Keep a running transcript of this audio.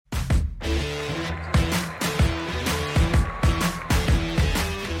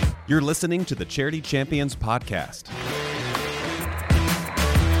You're listening to the Charity Champions Podcast.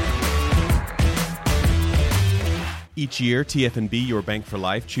 Each year, TFNB Your Bank for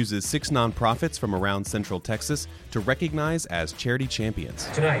Life chooses 6 nonprofits from around Central Texas to recognize as Charity Champions.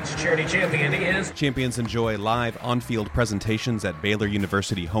 Tonight's Charity Champion is... Champions enjoy live on-field presentations at Baylor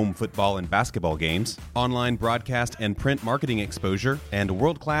University home football and basketball games, online broadcast and print marketing exposure, and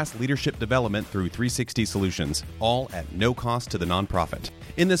world-class leadership development through 360 Solutions, all at no cost to the nonprofit.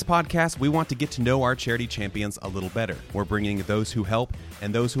 In this podcast, we want to get to know our Charity Champions a little better. We're bringing those who help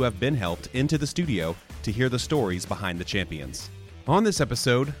and those who have been helped into the studio to hear the stories behind the champions. On this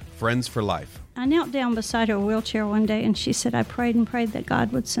episode, Friends for Life. I knelt down beside her wheelchair one day and she said, I prayed and prayed that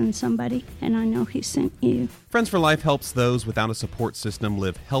God would send somebody, and I know He sent you. Friends for Life helps those without a support system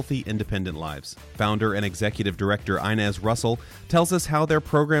live healthy, independent lives. Founder and Executive Director Inez Russell tells us how their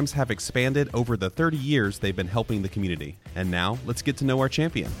programs have expanded over the 30 years they've been helping the community. And now, let's get to know our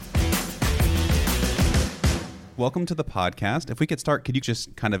champion. Welcome to the podcast. If we could start, could you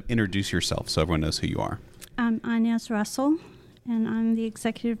just kind of introduce yourself so everyone knows who you are? I'm Inez Russell, and I'm the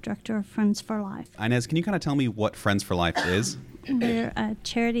Executive Director of Friends for Life. Inez, can you kind of tell me what Friends for Life is? We're a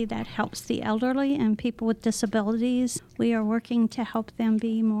charity that helps the elderly and people with disabilities. We are working to help them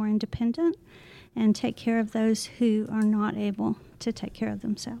be more independent and take care of those who are not able to take care of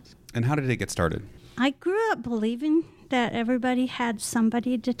themselves. And how did it get started? I grew up believing that everybody had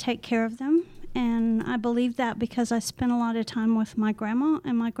somebody to take care of them. And I believe that because I spent a lot of time with my grandma,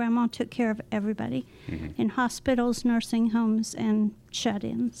 and my grandma took care of everybody in hospitals, nursing homes, and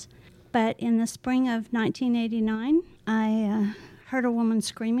shut-ins. But in the spring of 1989, I heard a woman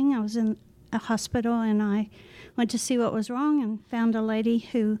screaming. I was in a hospital, and I went to see what was wrong and found a lady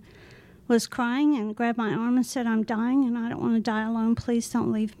who was crying and grabbed my arm and said, I'm dying, and I don't want to die alone. Please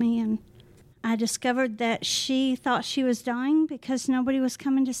don't leave me. And I discovered that she thought she was dying because nobody was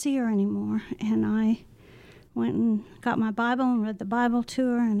coming to see her anymore. And I went and got my Bible and read the Bible to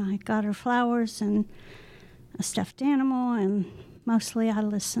her, and I got her flowers and a stuffed animal, and mostly I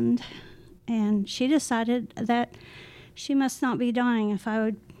listened. And she decided that she must not be dying if I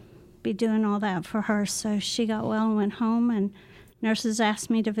would be doing all that for her. So she got well and went home, and nurses asked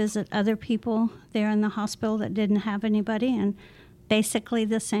me to visit other people there in the hospital that didn't have anybody, and basically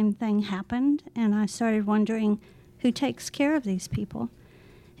the same thing happened, and I started wondering who takes care of these people.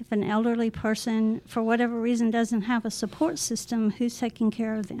 If an elderly person, for whatever reason, doesn't have a support system, who's taking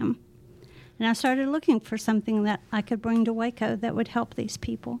care of them? And I started looking for something that I could bring to Waco that would help these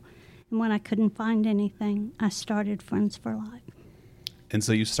people. And when I couldn't find anything, I started Friends for Life. And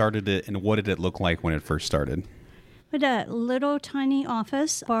so you started it, and what did it look like when it first started? With a little tiny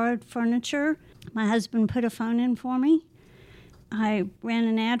office, borrowed furniture. My husband put a phone in for me. I ran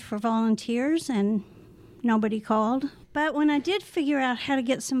an ad for volunteers, and nobody called. But when I did figure out how to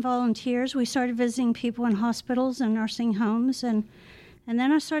get some volunteers, we started visiting people in hospitals and nursing homes. And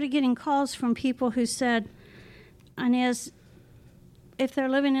then I started getting calls from people who said, Inez, if they're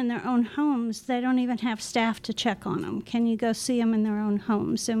living in their own homes, they don't even have staff to check on them. Can you go see them in their own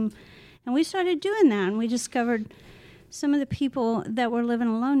homes? And we started doing that, and we discovered some of the people that were living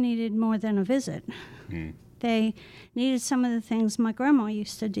alone needed more than a visit. They needed some of the things my grandma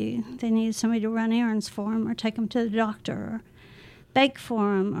used to do. They needed somebody to run errands for them, or take them to the doctor, or bake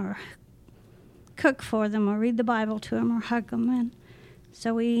for them, or cook for them, or read the Bible to them, or hug them. And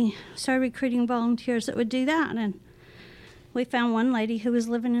so we started recruiting volunteers that would do that. And we found one lady who was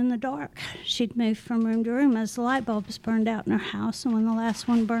living in the dark. She'd moved from room to room as the light bulbs burned out in her house. And when the last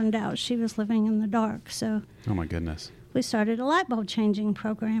one burned out, she was living in the dark. So, oh my goodness, we started a light bulb changing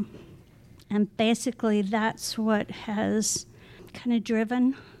program. And basically, that's what has kind of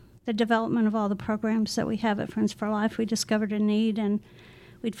driven the development of all the programs that we have at Friends for Life. We discovered a need, and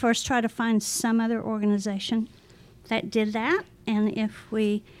we'd first try to find some other organization that did that. And if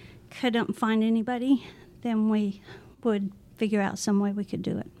we couldn't find anybody, then we would figure out some way we could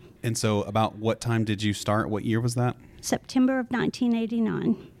do it. And so about what time did you start? What year was that? September of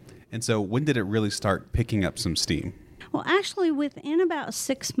 1989. And so when did it really start picking up some steam? Well, actually, within about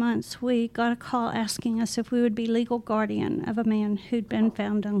 6 months, we got a call asking us if we would be legal guardian of a man who'd been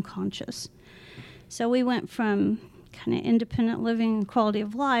found unconscious. So we went from kind of independent living and quality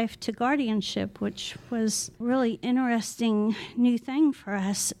of life to guardianship, which was a really interesting new thing for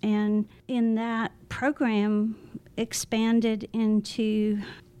us. And in that program expanded into,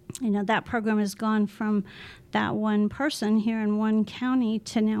 that program has gone from that one person here in one county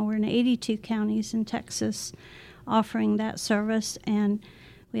to now we're in 82 counties in Texas offering that service, and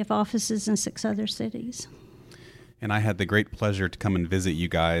we have offices in 6 other cities. And I had the great pleasure to come and visit you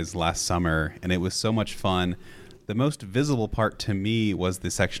guys last summer, and it was so much fun. The most visible part to me was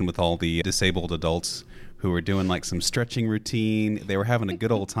the section with all the disabled adults who were doing like some stretching routine. They were having a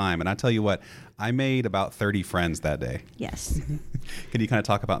good old time. And I tell you what, I made about 30 friends that day. Yes. Can you kind of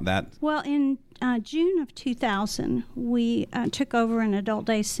talk about that? Well, in June of 2000, we took over an adult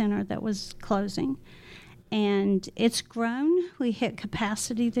day center that was closing. And it's grown. We hit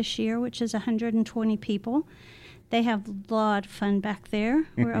capacity this year, which is 120 people. They have a lot of fun back there.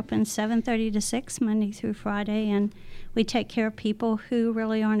 We're open 7:30 to 6, Monday through Friday, and we take care of people who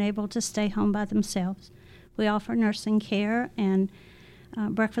really aren't able to stay home by themselves. We offer nursing care and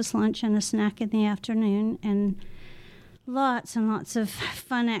breakfast, lunch, and a snack in the afternoon, and lots and lots of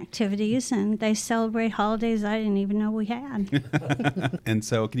fun activities, and they celebrate holidays I didn't even know we had. And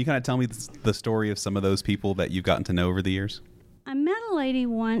so can you kind of tell me the story of some of those people that you've gotten to know over the years? I met a lady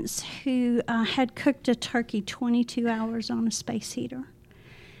once who had cooked a turkey 22 hours on a space heater.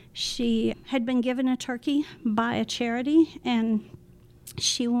 She had been given a turkey by a charity, and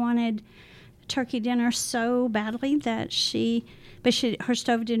she wanted turkey dinner so badly that her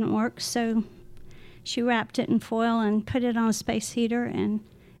stove didn't work, so she wrapped it in foil and put it on a space heater and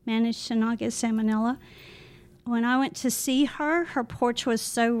managed to not get salmonella. When I went to see her, her porch was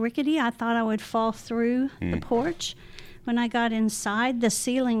so rickety I thought I would fall through the porch. When I got inside, the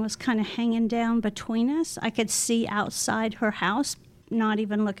ceiling was kind of hanging down between us. I could see outside her house, not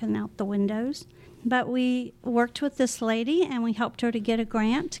even looking out the windows. But we worked with this lady, and we helped her to get a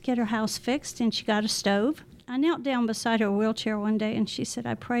grant to get her house fixed, and she got a stove. I knelt down beside her wheelchair one day, and she said,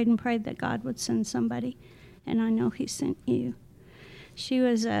 I prayed and prayed that God would send somebody, and I know he sent you. She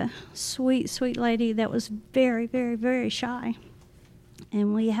was a sweet, sweet lady that was very, very, very shy.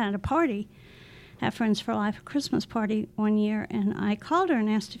 And we had a party at Friends for Life, a Christmas party one year, and I called her and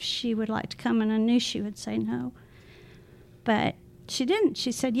asked if she would like to come, and I knew she would say no. But she didn't.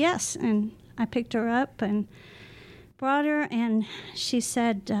 She said yes, and I picked her up and brought her, and she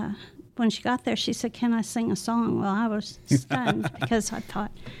said, when she got there, she said, can I sing a song? Well, I was stunned because I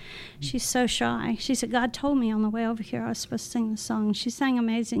thought, she's so shy. She said, God told me on the way over here I was supposed to sing the song. She sang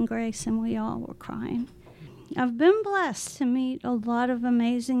Amazing Grace, and we all were crying. I've been blessed to meet a lot of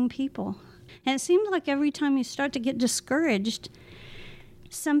amazing people. And it seems like every time you start to get discouraged,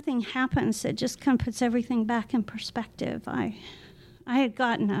 something happens that just kind of puts everything back in perspective. I had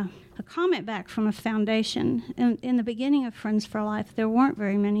gotten a comment back from a foundation. In the beginning of Friends for Life, there weren't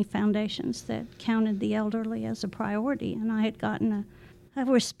very many foundations that counted the elderly as a priority. And I had gotten a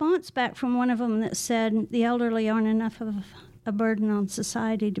response back from one of them that said the elderly aren't enough of a burden on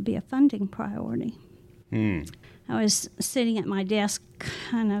society to be a funding priority. I was sitting at my desk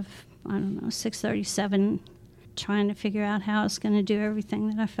kind of, 6:37, trying to figure out how I was going to do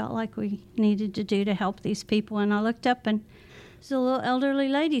everything that I felt like we needed to do to help these people. And I looked up, and there's a little elderly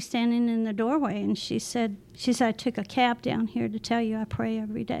lady standing in the doorway, and she said, I took a cab down here to tell you I pray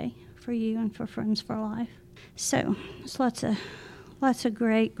every day for you and for Friends for Life. So there's lots of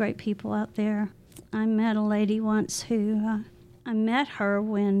great, great people out there. I met a lady once who, I met her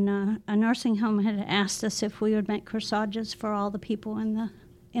when a nursing home had asked us if we would make corsages for all the people in the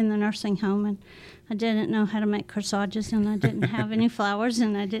nursing home, and I didn't know how to make corsages, and I didn't have any flowers,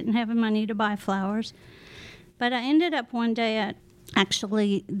 and I didn't have money to buy flowers. But I ended up one day at,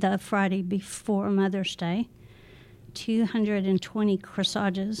 actually the Friday before Mother's Day, 220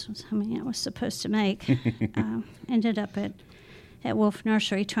 corsages was how many I was supposed to make. Ended up at Wolf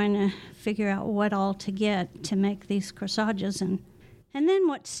Nursery trying to figure out what all to get to make these corsages, and then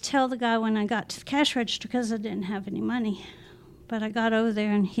what to tell the guy when I got to the cash register because I didn't have any money. But I got over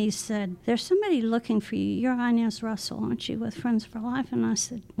there, and he said, there's somebody looking for you. You're Inez Russell, aren't you, with Friends for Life? And I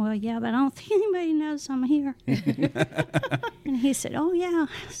said, well, yeah, but I don't think anybody knows I'm here. And he said, oh, yeah.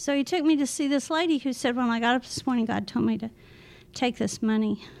 So he took me to see this lady who said, when I got up this morning, God told me to take this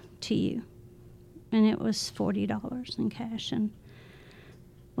money to you. And it was $40 in cash. And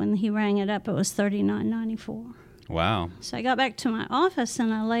when he rang it up, it was $39.94. Wow. So I got back to my office,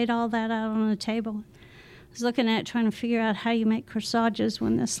 and I laid all that out on the table. I was looking at it, trying to figure out how you make corsages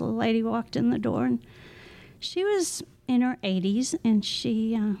when this little lady walked in the door. And she was in her 80s, and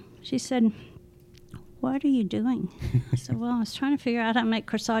she said, what are you doing? I said, well, I was trying to figure out how to make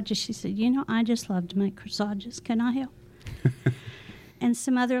corsages. She said, I just love to make corsages. Can I help? And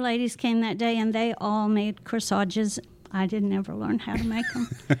some other ladies came that day, and they all made corsages. I didn't ever learn how to make them.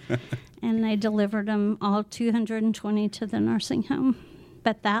 And they delivered them, all 220, to the nursing home.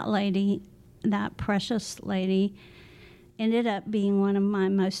 But that precious lady ended up being one of my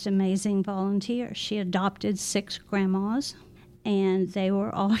most amazing volunteers. She adopted 6 grandmas, and they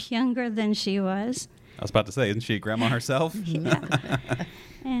were all younger than she was. I was about to say, isn't she a grandma herself? Yeah.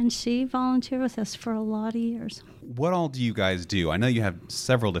 And she volunteered with us for a lot of years. What all do you guys do? I know you have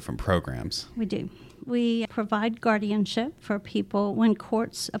several different programs. We do. We provide guardianship for people when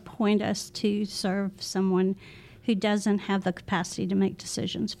courts appoint us to serve someone who doesn't have the capacity to make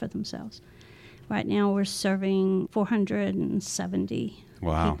decisions for themselves. Right now we're serving 470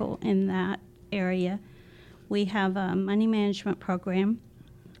 Wow. people in that area. We have a money management program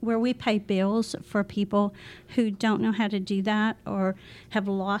where we pay bills for people who don't know how to do that or have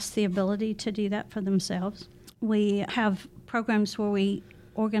lost the ability to do that for themselves. We have programs where we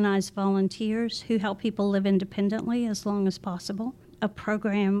organize volunteers who help people live independently as long as possible. A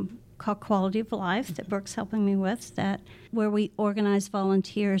program called Quality of Life that Brooke's helping me with, where we organize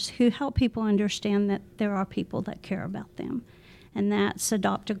volunteers who help people understand that there are people that care about them. And that's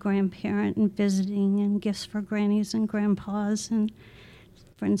adopt a grandparent and visiting and gifts for grannies and grandpas and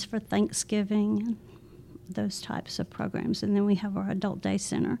Friends for Thanksgiving and those types of programs. And then we have our Adult Day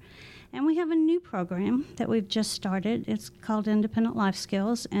Center. And we have a new program that we've just started. It's called Independent Life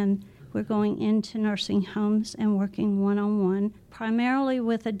Skills, and we're going into nursing homes and working one-on-one, primarily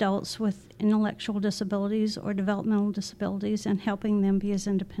with adults with intellectual disabilities or developmental disabilities, and helping them be as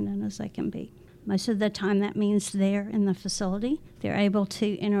independent as they can be. Most of the time that means they're in the facility. They're able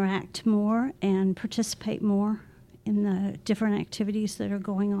to interact more and participate more in the different activities that are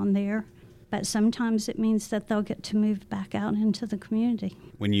going on there. But sometimes it means that they'll get to move back out into the community.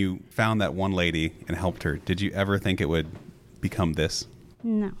 When you found that one lady and helped her, did you ever think it would become this?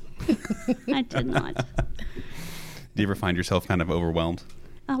 No, I did not. Do you ever find yourself kind of overwhelmed?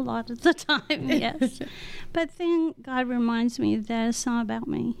 A lot of the time, yes. But then God reminds me that it's not about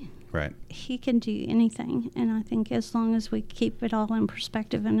me. Right. He can do anything. And I think as long as we keep it all in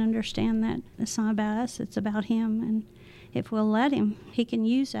perspective and understand that it's not about us, it's about Him. And if we'll let Him, He can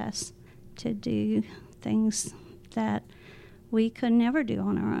use us to do things that we could never do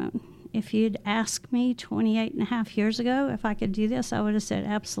on our own. If you'd asked me 28 and a half years ago if I could do this, I would have said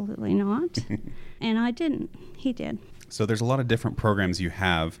absolutely not. And I didn't. He did. So there's a lot of different programs you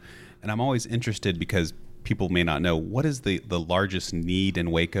have, and I'm always interested because people may not know, what is the largest need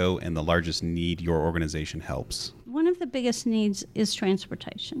in Waco and the largest need your organization helps? One of the biggest needs is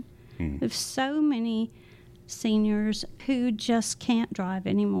transportation. There's so many seniors who just can't drive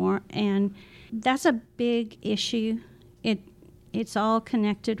anymore, and that's a big issue. It's all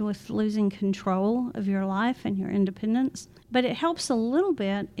connected with losing control of your life and your independence. But it helps a little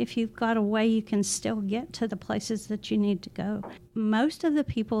bit if you've got a way you can still get to the places that you need to go. Most of the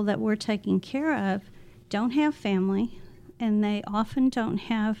people that we're taking care of don't have family, and they often don't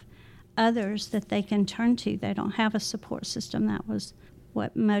have others that they can turn to. They don't have a support system. That was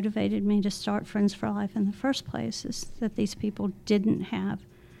what motivated me to start Friends for Life in the first place, is that these people didn't have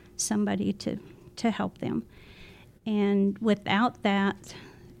somebody to help them. And without that,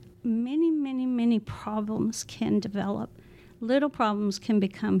 many problems can develop. Little problems can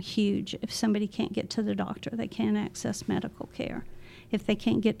become huge. If somebody can't get to the doctor, they can't access medical care. If they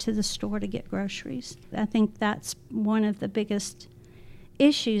can't get to the store to get groceries. I think that's one of the biggest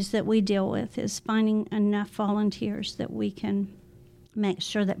issues that we deal with, is finding enough volunteers that we can make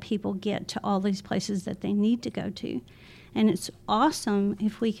sure that people get to all these places that they need to go to. And it's awesome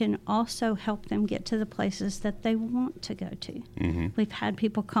if we can also help them get to the places that they want to go to. Mm-hmm. We've had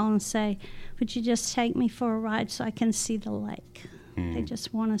people call and say, would you just take me for a ride so I can see the lake? Mm-hmm. They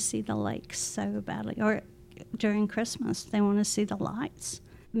just want to see the lake so badly. Or during Christmas, they want to see the lights.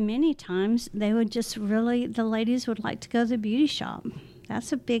 Many times, they would just the ladies would like to go to the beauty shop.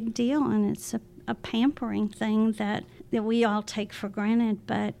 That's a big deal, and it's a pampering thing that we all take for granted,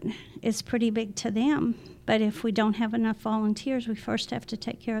 but it's pretty big to them. But if we don't have enough volunteers, we first have to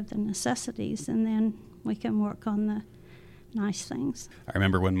take care of the necessities, and then we can work on the nice things. I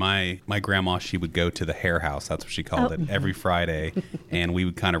remember when my grandma, she would go to the hair house, that's what she called it, every Friday, and we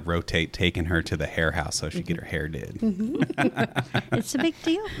would kind of rotate taking her to the hair house so she'd get her hair did. It's a big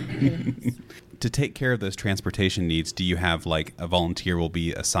deal. To take care of those transportation needs, do you have like a volunteer will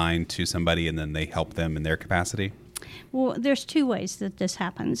be assigned to somebody and then they help them in their capacity? Well, there's two ways that this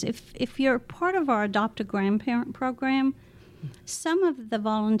happens. If you're part of our Adopt a Grandparent program, some of the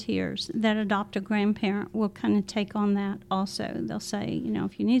volunteers that adopt a grandparent will kind of take on that also. They'll say,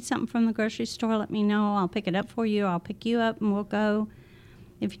 if you need something from the grocery store, let me know. I'll pick it up for you. I'll pick you up and we'll go.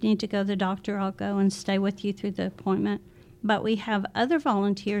 If you need to go to the doctor, I'll go and stay with you through the appointment. But we have other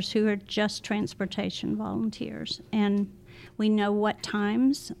volunteers who are just transportation volunteers. And we know what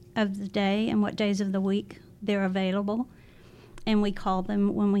times of the day and what days of the week they're available. And we call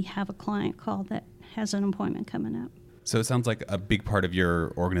them when we have a client call that has an appointment coming up. So it sounds like a big part of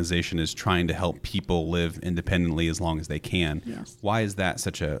your organization is trying to help people live independently as long as they can. Yes. Why is that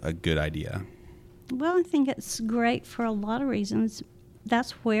such a good idea? Well, I think it's great for a lot of reasons.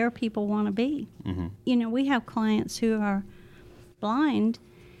 That's where people want to be. Mm-hmm. You know, we have clients who are blind.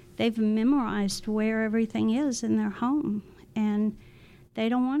 They've memorized where everything is in their home, and they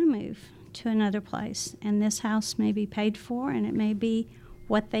don't want to move to another place. And this house may be paid for, and it may be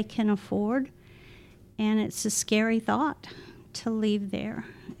what they can afford. And it's a scary thought to leave there,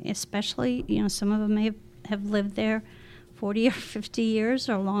 especially, you know, some of them may have lived there 40 or 50 years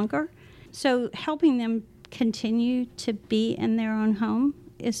or longer. So helping them continue to be in their own home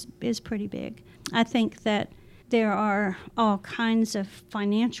is pretty big. I think that there are all kinds of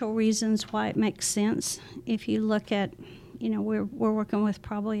financial reasons why it makes sense. If you look at, you know, we're working with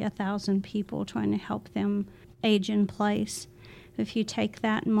probably 1,000 people trying to help them age in place. If you take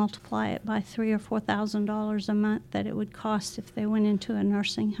that and multiply it by $3,000 or $4,000 a month that it would cost if they went into a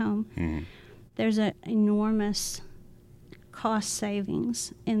nursing home, there's an enormous cost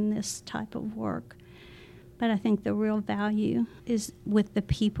savings in this type of work. But I think the real value is with the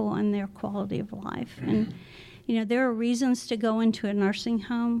people and their quality of life. And, you know, there are reasons to go into a nursing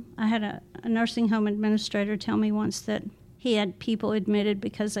home. I had a nursing home administrator tell me once that he had people admitted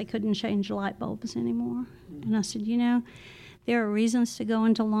because they couldn't change light bulbs anymore. And I said, you know, there are reasons to go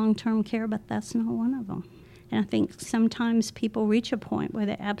into long-term care, but that's not one of them. And I think sometimes people reach a point where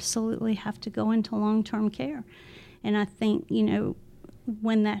they absolutely have to go into long-term care. And I think, you know,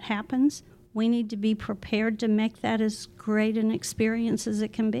 when that happens, we need to be prepared to make that as great an experience as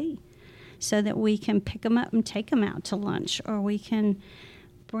it can be, so that we can pick them up and take them out to lunch, or we can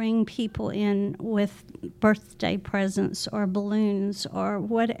bring people in with birthday presents or balloons or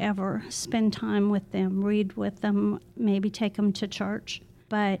whatever, spend time with them, read with them, maybe take them to church.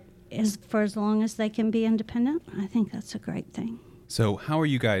 But for as long as they can be independent, I think that's a great thing. So how are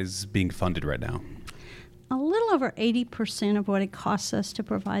you guys being funded right now? A little over 80% of what it costs us to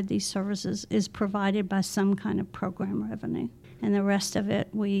provide these services is provided by some kind of program revenue. And the rest of it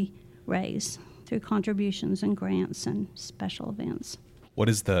we raise through contributions and grants and special events. What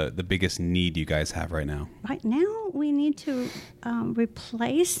is the biggest need you guys have right now? Right now, we need to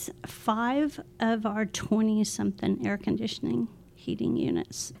replace 5 of our 20-something air conditioning heating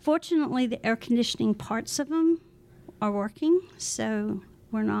units. Fortunately, the air conditioning parts of them are working, so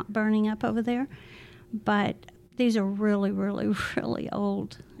we're not burning up over there. But these are really, really, really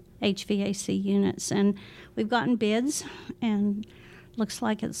old HVAC units, and we've gotten bids, and looks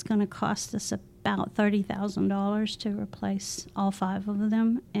like it's going to cost us about $30,000 to replace all 5 of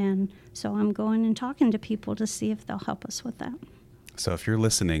them. And so I'm going and talking to people to see if they'll help us with that. So if you're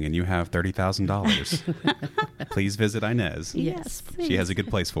listening and you have $30,000, please visit Inez. Yes, please. She has a good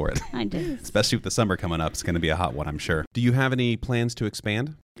place for it. I do. Especially with the summer coming up. It's going to be a hot one, I'm sure. Do you have any plans to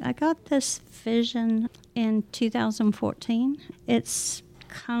expand? I got this vision in 2014. It's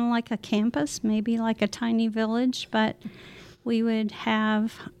kind of like a campus, maybe like a tiny village, but we would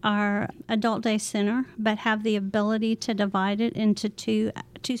have our adult day center, but have the ability to divide it into two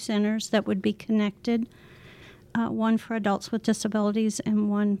centers that would be connected, one for adults with disabilities and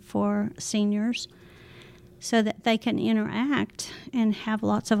one for seniors, so that they can interact and have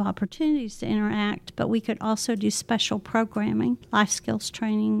lots of opportunities to interact. But we could also do special programming, life skills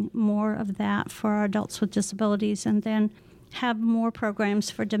training, more of that for our adults with disabilities, and then have more programs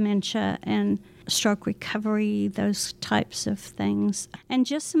for dementia and stroke recovery, those types of things. And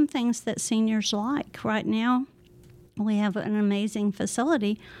just some things that seniors like. Right now, we have an amazing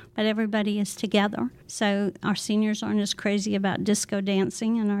facility, but everybody is together. So our seniors aren't as crazy about disco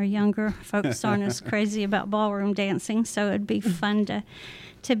dancing, and our younger folks aren't as crazy about ballroom dancing. So it'd be fun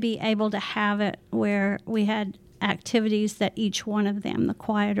to be able to have it where we had activities that each one of them, the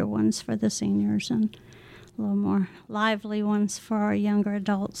quieter ones for the seniors and a little more lively ones for our younger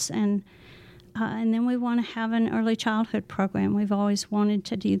adults. And then we want to have an early childhood program. We've always wanted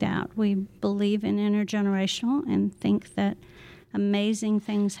to do that. We believe in intergenerational and think that amazing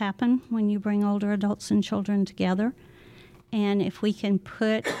things happen when you bring older adults and children together. And if we can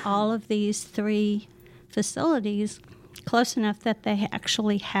put all of these 3 facilities close enough that they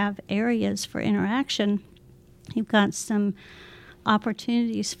actually have areas for interaction, you've got some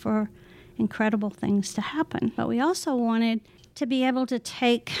opportunities for incredible things to happen. But we also wanted to be able to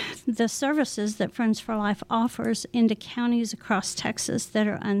take the services that Friends for Life offers into counties across Texas that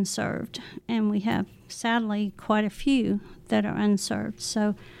are unserved. And we have, sadly, quite a few that are unserved.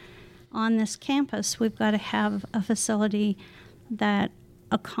 So on this campus, we've got to have a facility that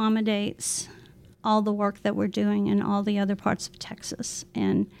accommodates all the work that we're doing in all the other parts of Texas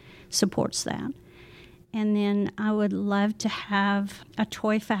and supports that. And then I would love to have a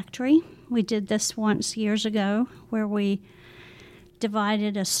toy factory. We did this once years ago where we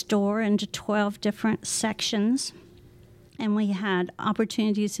divided a store into 12 different sections. And we had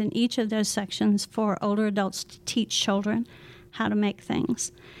opportunities in each of those sections for older adults to teach children how to make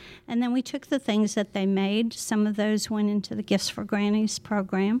things. And then we took the things that they made. Some of those went into the Gifts for Grannies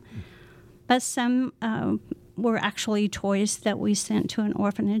program. But some were actually toys that we sent to an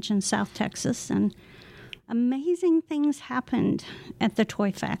orphanage in South Texas. And amazing things happened at the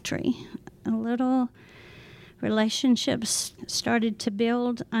toy factory. Little relationships started to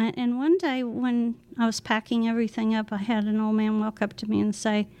build. And one day when I was packing everything up, I had an old man walk up to me and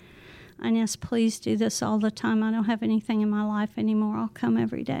say, "Inez, please do this all the time. I don't have anything in my life anymore. I'll come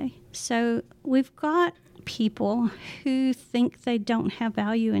every day." So we've got people who think they don't have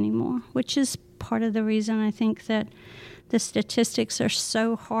value anymore, which is part of the reason I think that the statistics are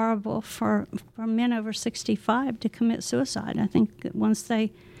so horrible for men over 65 to commit suicide. I think that once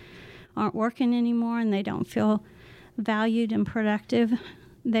they aren't working anymore and they don't feel valued and productive,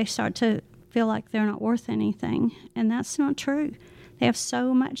 they start to feel like they're not worth anything. And that's not true. They have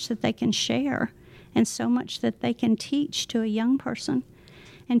so much that they can share and so much that they can teach to a young person.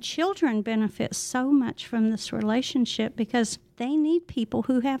 And children benefit so much from this relationship because they need people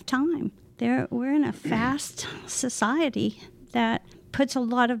who have time. We're in a fast society that puts a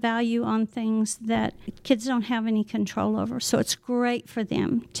lot of value on things that kids don't have any control over. So it's great for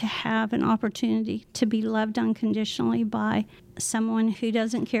them to have an opportunity to be loved unconditionally by someone who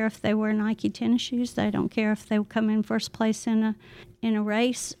doesn't care if they wear Nike tennis shoes. They don't care if they come in first place in a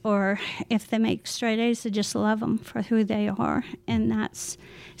race or if they make straight A's. They just love them for who they are. And it's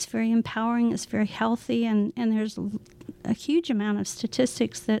very empowering. It's very healthy. And there's a huge amount of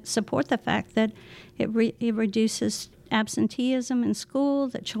statistics that support the fact that it reduces absenteeism in school,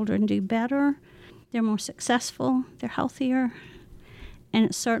 that children do better, they're more successful, they're healthier, and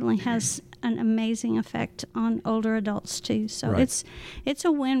it certainly has an amazing effect on older adults too. So right. It's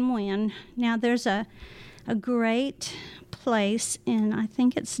a win-win. Now there's a great place in, I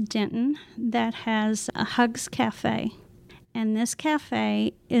think it's Denton, that has a Hugs Cafe. And this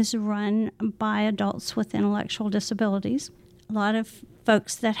cafe is run by adults with intellectual disabilities. A lot of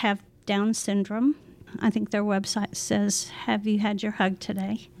folks that have Down syndrome. I think their website says, "Have you had your hug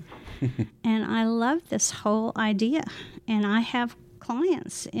today?" And I love this whole idea. And I have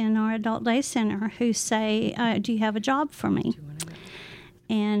clients in our adult day center who say, "Do you have a job for me?"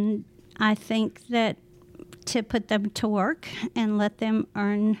 And I think that to put them to work and let them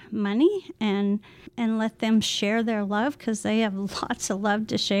earn money and let them share their love, because they have lots of love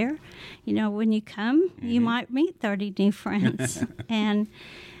to share. You know, when you come, you might meet 30 new friends. And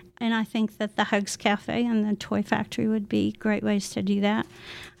I think that the Hugs Cafe and the Toy Factory would be great ways to do that.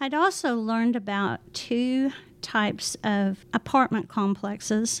 I'd also learned about 2 types of apartment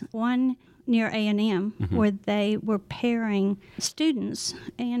complexes. One near A&M, where they were pairing students,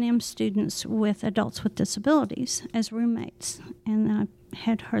 A&M students, with adults with disabilities as roommates. And I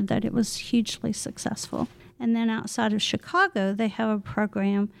had heard that it was hugely successful. And then outside of Chicago, they have a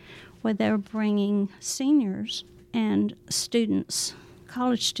program where they're bringing seniors and students,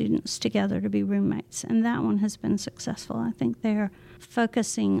 college students, together to be roommates. And that one has been successful. I think they're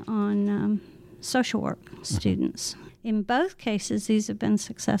focusing on social work students. In both cases, these have been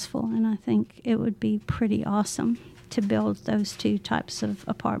successful, and I think it would be pretty awesome to build those 2 types of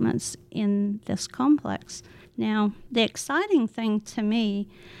apartments in this complex. Now, the exciting thing to me,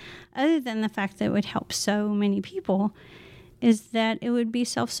 other than the fact that it would help so many people, is that it would be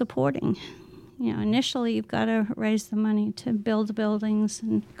self-supporting. You know, initially you've got to raise the money to build the buildings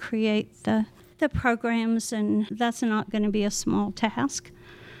and create the programs, and that's not going to be a small task,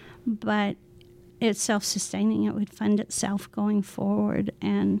 but it's self-sustaining. It would fund itself going forward.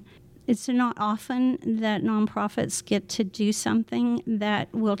 And it's not often that nonprofits get to do something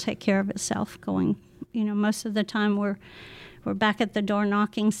that will take care of itself going. You know, most of the time we're back at the door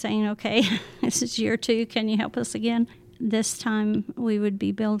knocking saying, "Okay, this is year 2. Can you help us again?" This time we would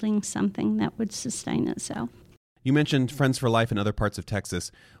be building something that would sustain itself. You mentioned Friends for Life in other parts of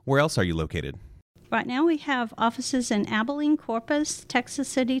Texas. Where else are you located? Right now we have offices in Abilene, Corpus, Texas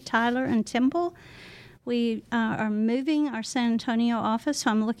City, Tyler, and Temple. We are moving our San Antonio office,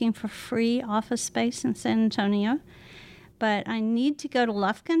 so I'm looking for free office space in San Antonio. But I need to go to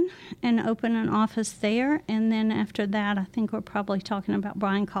Lufkin and open an office there. And then after that, I think we're probably talking about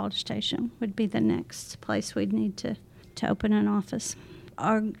Bryan College Station would be the next place we'd need to open an office.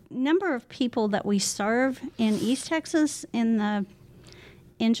 Our number of people that we serve in East Texas, in the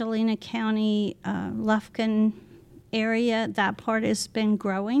Angelina County, Lufkin area, that part has been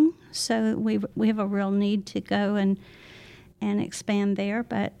growing, so we have a real need to go and expand there.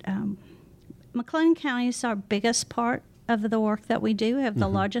 But McLennan County is our biggest part of the work that we do. We have the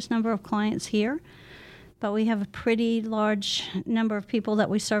largest number of clients here, but we have a pretty large number of people that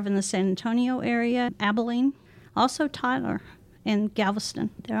we serve in the San Antonio area, Abilene, also Tyler, and Galveston.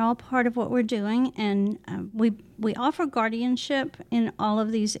 They're all part of what we're doing, and we offer guardianship in all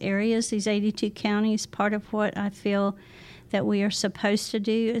of these areas, these 82 counties. Part of what I feel that we are supposed to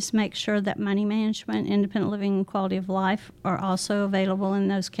do is make sure that money management, independent living, and quality of life are also available in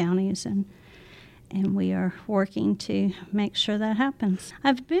those counties, and we are working to make sure that happens.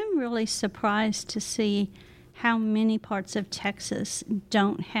 I've been really surprised to see how many parts of Texas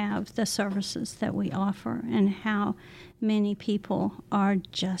don't have the services that we offer, and how many people are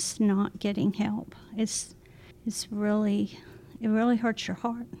just not getting help. It really hurts your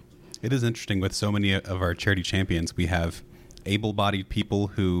heart. It is interesting. With so many of our charity champions, we have able-bodied people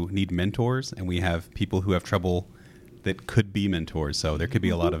who need mentors, and we have people who have trouble that could be mentors. So there could be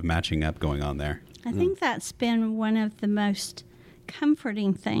a lot of matching up going on there. I think that's been one of the most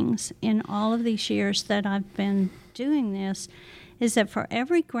comforting things in all of these years that I've been doing this, is that for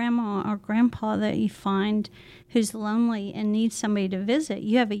every grandma or grandpa that you find who's lonely and needs somebody to visit,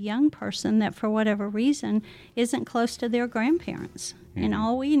 you have a young person that for whatever reason isn't close to their grandparents. Mm-hmm. And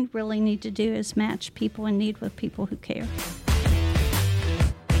all we really need to do is match people in need with people who care.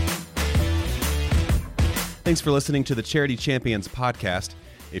 Thanks for listening to the Charity Champions podcast.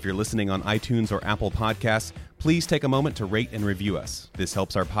 If you're listening on iTunes or Apple Podcasts, please take a moment to rate and review us. This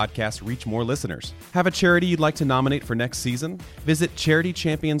helps our podcast reach more listeners. Have a charity you'd like to nominate for next season? Visit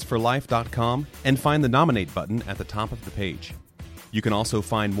charitychampionsforlife.com and find the nominate button at the top of the page. You can also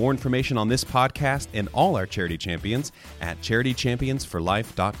find more information on this podcast and all our charity champions at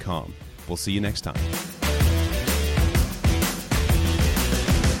charitychampionsforlife.com. We'll see you next time.